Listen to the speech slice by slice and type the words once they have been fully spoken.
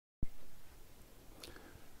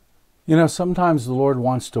You know, sometimes the Lord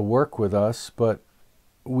wants to work with us, but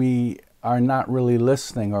we are not really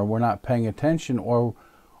listening, or we're not paying attention, or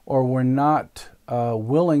we're not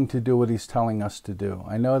willing to do what He's telling us to do.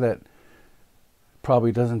 I know that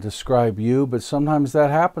probably doesn't describe you, but sometimes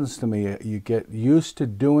that happens to me. You get used to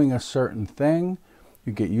doing a certain thing,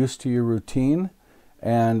 you get used to your routine,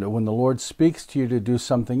 and when the Lord speaks to you to do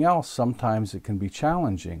something else, sometimes it can be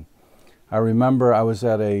challenging. I remember I was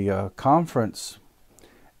at a conference,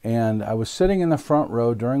 and I was sitting in the front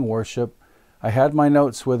row during worship. I had my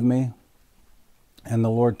notes with me, and the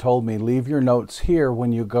Lord told me, leave your notes here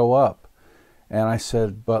when you go up. And I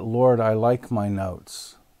said, but Lord, I like my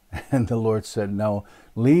notes. And the Lord said, no,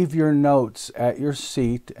 leave your notes at your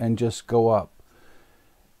seat and just go up.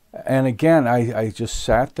 And again, I just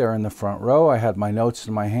sat there in the front row. I had my notes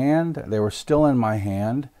in my hand. They were still in my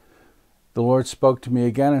hand. The Lord spoke to me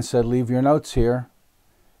again and said, leave your notes here.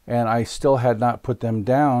 And I still had not put them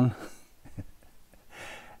down.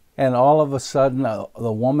 And all of a sudden,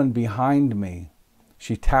 the woman behind me,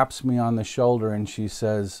 she taps me on the shoulder and she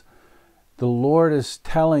says, the Lord is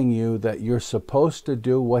telling you that you're supposed to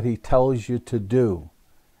do what He tells you to do.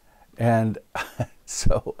 And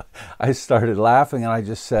so I started laughing, and I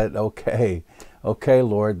just said, okay,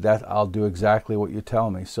 Lord, that I'll do exactly what you tell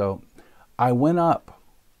me. So I went up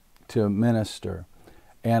to minister,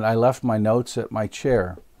 and I left my notes at my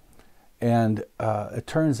chair. And it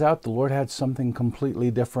turns out the Lord had something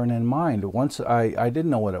completely different in mind. Once I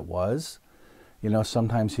didn't know what it was. You know,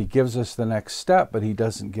 sometimes He gives us the next step, but He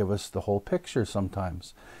doesn't give us the whole picture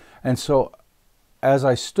sometimes. And so as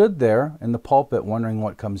I stood there in the pulpit wondering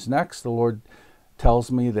what comes next, the Lord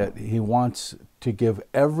tells me that He wants to give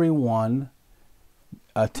everyone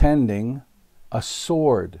attending a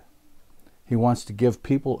sword. He wants to give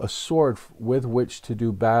people a sword with which to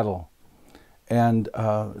do battle. And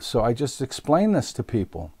so I just explained this to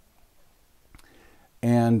people.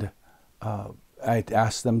 And I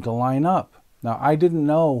asked them to line up. Now, I didn't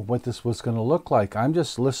know what this was going to look like. I'm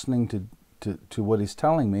just listening to what He's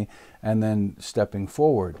telling me and then stepping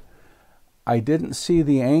forward. I didn't see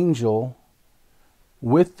the angel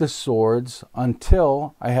with the swords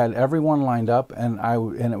until I had everyone lined up and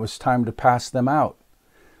it was time to pass them out.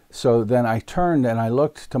 So then I turned and I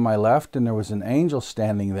looked to my left, and there was an angel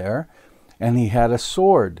standing there, and he had a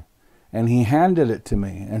sword, and he handed it to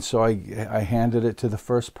me. And so I handed it to the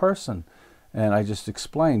first person. And I just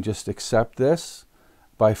explained, just accept this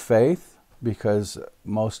by faith, because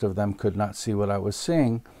most of them could not see what I was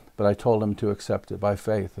seeing, but I told them to accept it by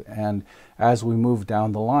faith. And as we moved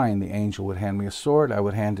down the line, the angel would hand me a sword, I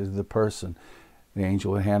would hand it to the person. The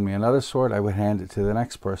angel would hand me another sword, I would hand it to the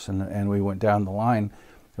next person, and we went down the line.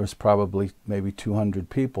 There was probably maybe 200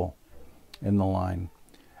 people in the line.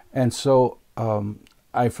 And so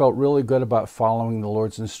I felt really good about following the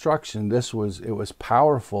Lord's instruction. It was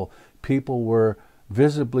powerful. People were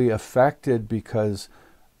visibly affected because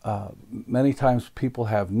many times people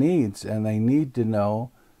have needs, and they need to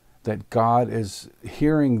know that God is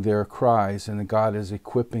hearing their cries and that God is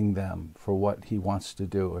equipping them for what He wants to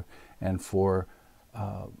do, and for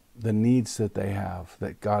the needs that they have,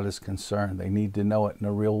 that God is concerned. They need to know it in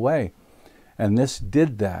a real way. And this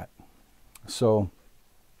did that. So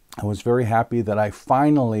I was very happy that I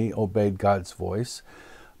finally obeyed God's voice.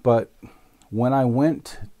 But when I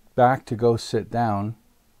went back to go sit down,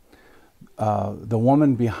 the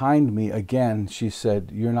woman behind me, again, she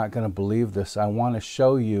said, you're not going to believe this. I want to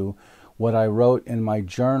show you what I wrote in my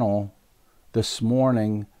journal this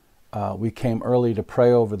morning. We came early to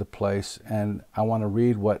pray over the place, and I want to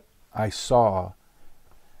read what I saw.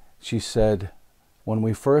 She said, when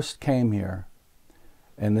we first came here,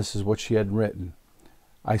 and this is what she had written,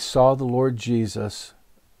 I saw the Lord Jesus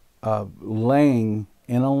laying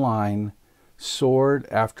in a line, sword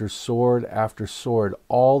after sword after sword,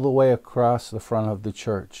 all the way across the front of the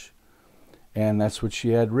church. And that's what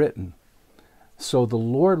she had written. So the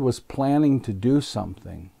Lord was planning to do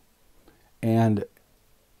something. And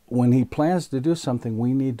when He plans to do something,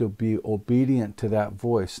 we need to be obedient to that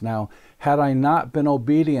voice. Now, had I not been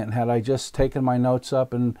obedient, had I just taken my notes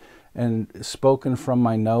up and spoken from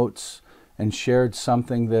my notes and shared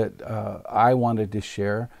something that I wanted to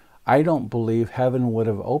share, I don't believe heaven would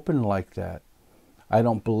have opened like that. I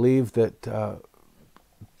don't believe that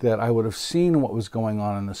that I would have seen what was going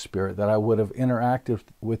on in the Spirit, that I would have interacted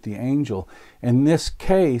with the angel. In this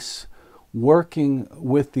case, working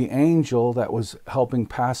with the angel that was helping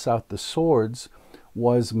pass out the swords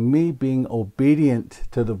was me being obedient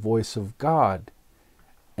to the voice of God.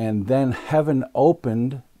 And then heaven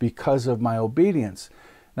opened because of my obedience.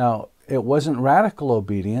 Now, it wasn't radical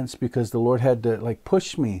obedience, because the Lord had to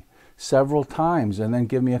push me several times and then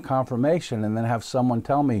give me a confirmation and then have someone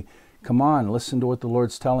tell me, come on, listen to what the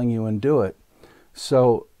Lord's telling you and do it.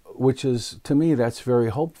 So, which is, to me, that's very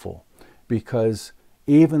hopeful, because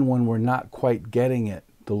even when we're not quite getting it,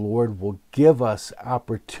 the Lord will give us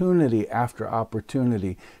opportunity after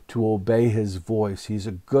opportunity to obey His voice. He's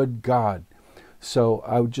a good God. So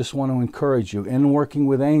I just want to encourage you, in working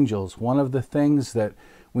with angels, one of the things that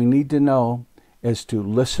we need to know is to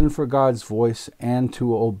listen for God's voice and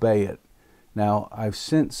to obey it. Now, I've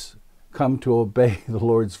since come to obey the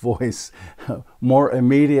Lord's voice more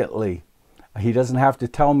immediately. He doesn't have to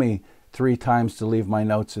tell me 3 times to leave my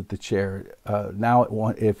notes at the chair. Now,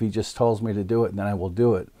 if He just tells me to do it, then I will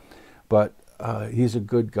do it. But He's a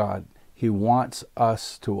good God. He wants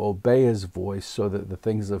us to obey His voice so that the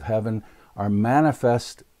things of heaven are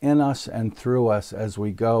manifest in us and through us as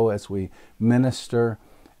we go, as we minister,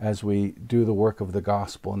 as we do the work of the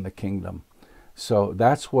gospel in the kingdom. So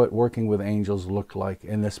that's what working with angels looked like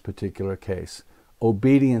in this particular case.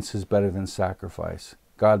 Obedience is better than sacrifice.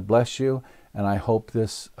 God bless you, and I hope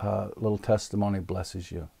this little testimony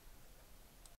blesses you.